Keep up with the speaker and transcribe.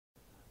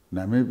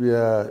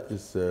Namibia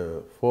is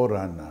a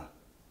forerunner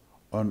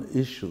on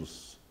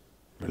issues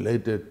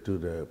related to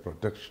the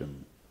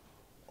protection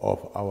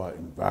of our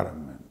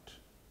environment.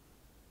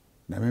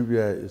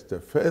 Namibia is the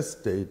first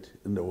state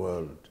in the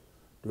world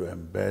to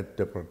embed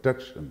the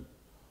protection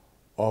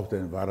of the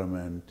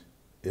environment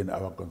in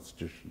our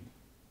constitution.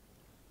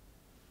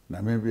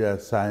 Namibia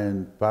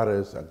signed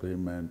Paris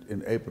Agreement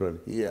in April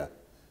here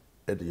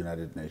at the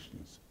United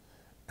Nations,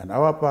 and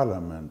our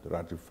parliament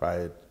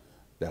ratified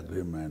the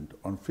agreement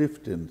on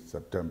 15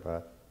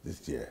 September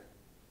this year.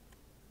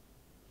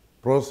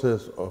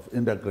 Process of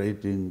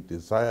integrating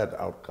desired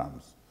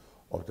outcomes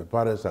of the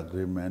Paris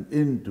Agreement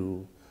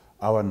into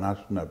our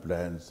national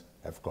plans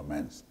have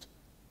commenced.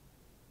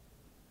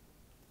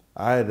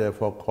 I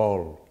therefore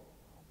call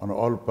on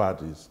all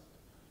parties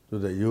to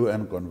the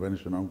UN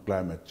Convention on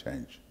Climate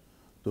Change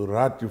to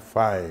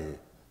ratify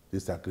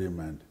this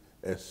agreement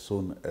as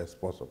soon as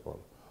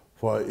possible,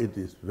 for it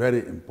is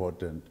very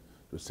important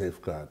to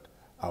safeguard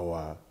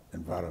our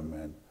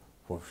environment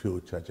for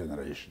future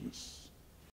generations.